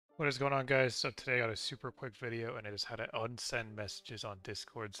What is going on, guys? So today I got a super quick video and it is how to unsend messages on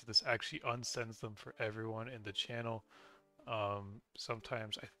Discord. So this actually unsends them for everyone in the channel.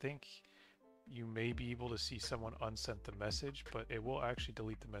 Sometimes I think you may be able to see someone unsent the message, but it will actually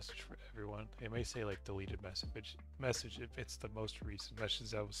delete the message for everyone. It may say like deleted message if it's the most recent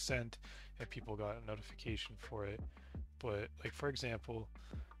message that was sent and people got a notification for it. But like for example,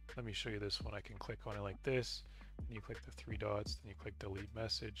 let me show you this one. I can click on it like this, and you click the three dots, then you click delete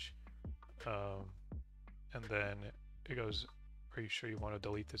message. Um, and then it goes, are you sure you want to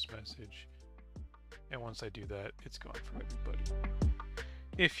delete this message? And once I do that, it's gone for everybody.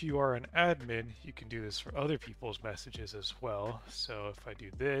 If you are an admin, you can do this for other people's messages as well. So if I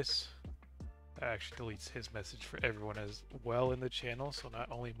do this, that actually deletes his message for everyone as well in the channel, so not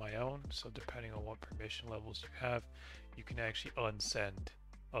only my own. So depending on what permission levels you have, you can actually unsend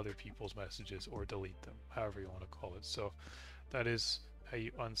other people's messages or delete them, however you want to call it. So that is how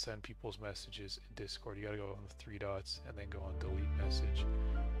you unsend people's messages in Discord. You gotta go on the three dots and then go on delete message,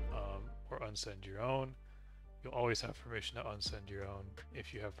 or unsend your own. You'll always have permission to unsend your own.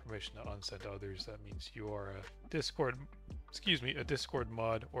 If you have permission to unsend others, that means you are a Discord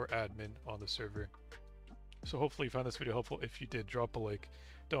mod or admin on the server. So hopefully you found this video helpful. If you did, drop a like.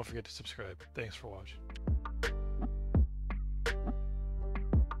 Don't forget to subscribe. Thanks for watching.